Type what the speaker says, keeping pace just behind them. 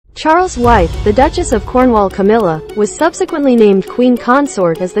Charles' wife, the Duchess of Cornwall Camilla, was subsequently named Queen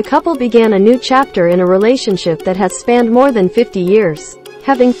Consort as the couple began a new chapter in a relationship that has spanned more than 50 years.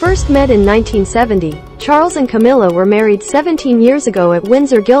 Having first met in 1970, Charles and Camilla were married 17 years ago at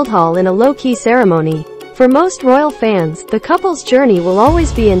Windsor Guildhall in a low-key ceremony. For most royal fans, the couple's journey will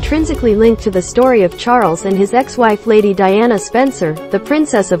always be intrinsically linked to the story of Charles and his ex-wife Lady Diana Spencer, the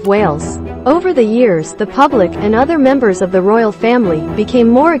Princess of Wales. Over the years, the public and other members of the royal family became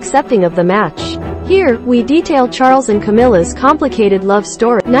more accepting of the match. Here, we detail Charles and Camilla's complicated love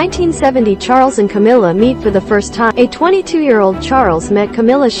story. 1970 Charles and Camilla meet for the first time. A 22-year-old Charles met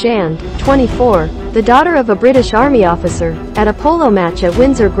Camilla Shand, 24, the daughter of a British Army officer, at a polo match at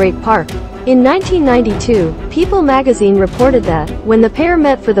Windsor Great Park. In 1992, People magazine reported that, when the pair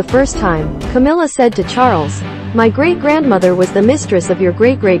met for the first time, Camilla said to Charles, "My great-grandmother was the mistress of your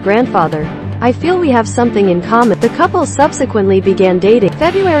great-great-grandfather. I feel we have something in common." The couple subsequently began dating.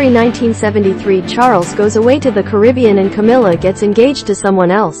 February 1973 Charles goes away to the Caribbean and Camilla gets engaged to someone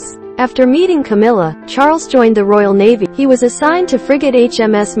else. After meeting Camilla, Charles joined the Royal Navy. He was assigned to frigate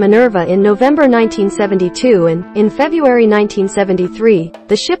HMS Minerva in November 1972 and, in February 1973,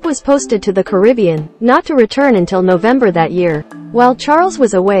 the ship was posted to the Caribbean, not to return until November that year. While Charles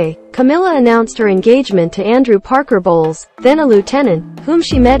was away, Camilla announced her engagement to Andrew Parker Bowles, then a lieutenant, whom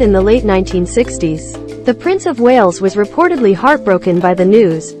she met in the late 1960s. The Prince of Wales was reportedly heartbroken by the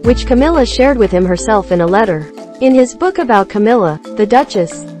news, which Camilla shared with him herself in a letter. In his book about Camilla, the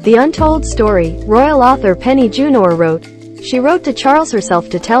Duchess, The Untold Story, royal author Penny Junor wrote, she wrote to Charles herself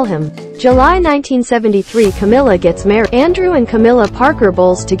to tell him. July 1973 Camilla gets married. Andrew and Camilla Parker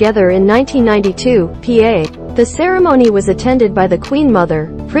Bowles together in 1992, PA. The ceremony was attended by the Queen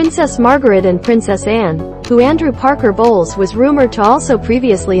Mother, Princess Margaret and Princess Anne, who Andrew Parker Bowles was rumored to also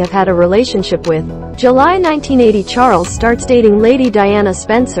previously have had a relationship with. July 1980 Charles starts dating Lady Diana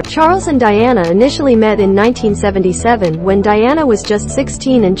Spencer. Charles and Diana initially met in 1977 when Diana was just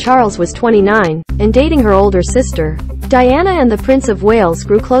 16 and Charles was 29, and dating her older sister. Diana and the Prince of Wales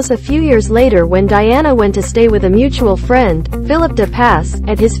grew close a few years later when Diana went to stay with a mutual friend, Philip de Pass,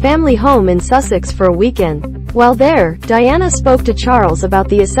 at his family home in Sussex for a weekend. While there, Diana spoke to Charles about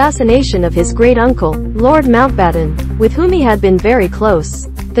the assassination of his great-uncle, Lord Mountbatten, with whom he had been very close.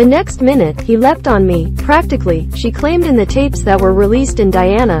 The next minute, he leapt on me, practically, she claimed in the tapes that were released in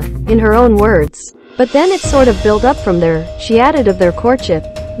Diana, in her own words. But then it sort of built up from there, she added of their courtship.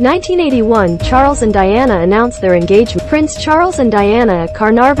 1981 Charles and Diana announced their engagement. Prince Charles and Diana at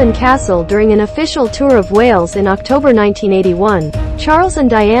Caernarvon Castle during an official tour of Wales in October 1981. Charles and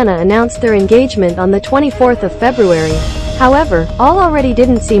Diana announced their engagement on the 24th of February. However, all already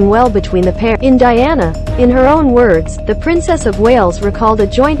didn't seem well between the pair. In Diana, in her own words, the Princess of Wales recalled a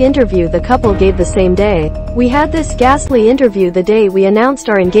joint interview the couple gave the same day. "We had this ghastly interview the day we announced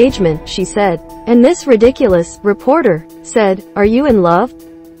our engagement," she said. "And this ridiculous reporter said, 'Are you in love?'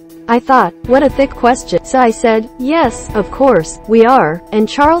 I thought, what a thick question. So I said, 'Yes, of course, we are,' and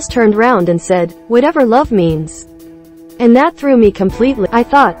Charles turned round and said, 'Whatever love means.' And that threw me completely. I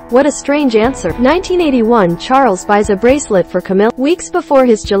thought, what a strange answer." 1981 Charles buys a bracelet for Camilla. Weeks before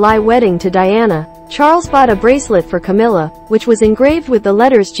his July wedding to Diana, Charles bought a bracelet for Camilla, which was engraved with the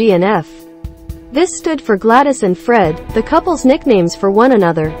letters G and F. This stood for Gladys and Fred, the couple's nicknames for one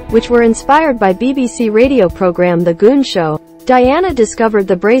another, which were inspired by BBC radio program The Goon Show. Diana discovered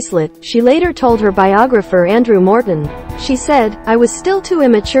the bracelet, she later told her biographer Andrew Morton. She said, "I was still too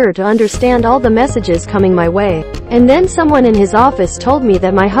immature to understand all the messages coming my way. And then someone in his office told me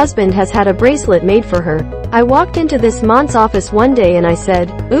that my husband has had a bracelet made for her. I walked into this man's office one day and I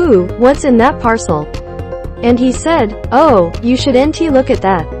said, 'Ooh, what's in that parcel?' And he said, 'Oh, you should look at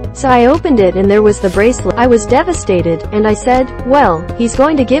that.' So I opened it and there was the bracelet. I was devastated, and I said, 'Well, he's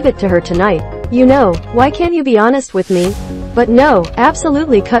going to give it to her tonight. You know, why can't you be honest with me?' But no,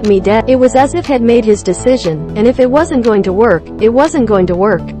 absolutely cut me dead. It was as if he'd made his decision, and if it wasn't going to work, it wasn't going to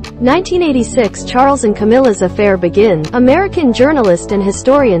work." 1986 Charles and Camilla's affair begins. American journalist and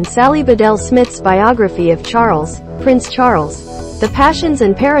historian Sally Bedell Smith's biography of Charles, Prince Charles, The Passions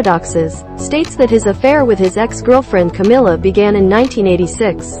and Paradoxes, states that his affair with his ex-girlfriend Camilla began in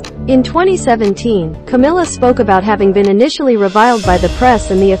 1986. In 2017, Camilla spoke about having been initially reviled by the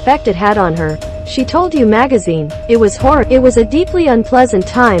press and the effect it had on her. She told You magazine, "It was horrible. It was a deeply unpleasant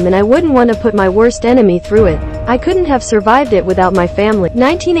time and I wouldn't want to put my worst enemy through it. I couldn't have survived it without my family."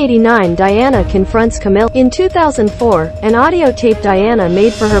 1989 Diana confronts Camilla. In 2004, an audio tape Diana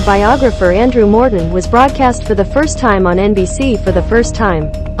made for her biographer Andrew Morton was broadcast for the first time on NBC for the first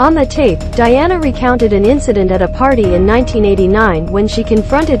time. On the tape, Diana recounted an incident at a party in 1989 when she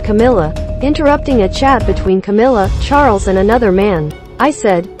confronted Camilla, interrupting a chat between Camilla, Charles and another man. I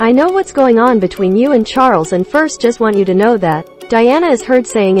said, I know what's going on between you and Charles, and first just want you to know that Diana is heard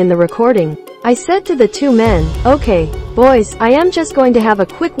saying in the recording. I said to the two men, okay, boys, I am just going to have a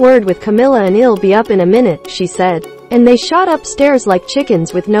quick word with Camilla and it'll be up in a minute, she said. And they shot upstairs like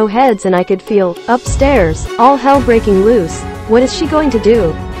chickens with no heads, and I could feel, upstairs, all hell breaking loose. What is she going to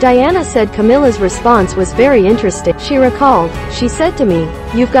do? Diana said Camilla's response was very interesting. She recalled, she said to me,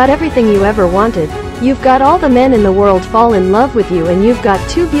 you've got everything you ever wanted. You've got all the men in the world fall in love with you, and you've got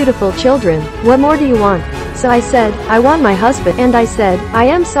 2 beautiful children. What more do you want? So I said, I want my husband. And I said, I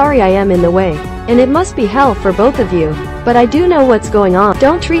am sorry I am in the way. And it must be hell for both of you. But I do know what's going on.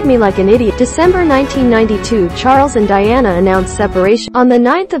 Don't treat me like an idiot. December 1992, Charles and Diana announced separation. On the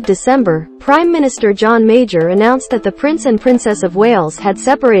 9th of December, Prime Minister John Major announced that the Prince and Princess of Wales had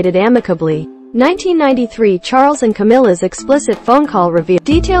separated amicably. 1993, Charles and Camilla's explicit phone call revealed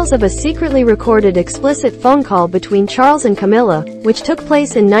details of a secretly recorded explicit phone call between Charles and Camilla, which took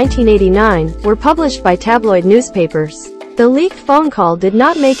place in 1989, were published by tabloid newspapers. The leaked phone call did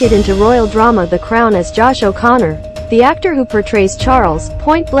not make it into royal drama The Crown, as Josh O'Connor, the actor who portrays Charles,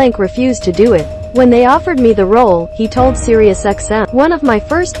 point-blank refused to do it. When they offered me the role, he told SiriusXM. One of my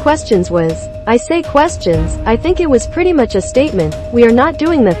first questions was, I say questions, I think it was pretty much a statement, we are not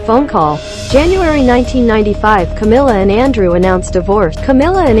doing the phone call. January 1995, Camilla and Andrew announced divorce.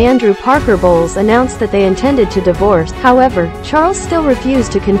 Camilla and Andrew Parker Bowles announced that they intended to divorce. However, Charles still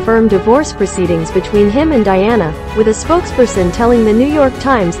refused to confirm divorce proceedings between him and Diana, with a spokesperson telling the New York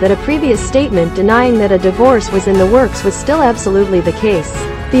Times that a previous statement denying that a divorce was in the works was still absolutely the case.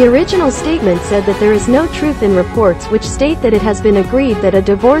 The original statement said that there is no truth in reports which state that it has been agreed that a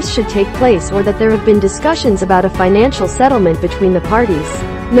divorce should take place or that there have been discussions about a financial settlement between the parties.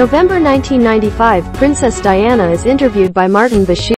 November 1995, Princess Diana is interviewed by Martin Bashir.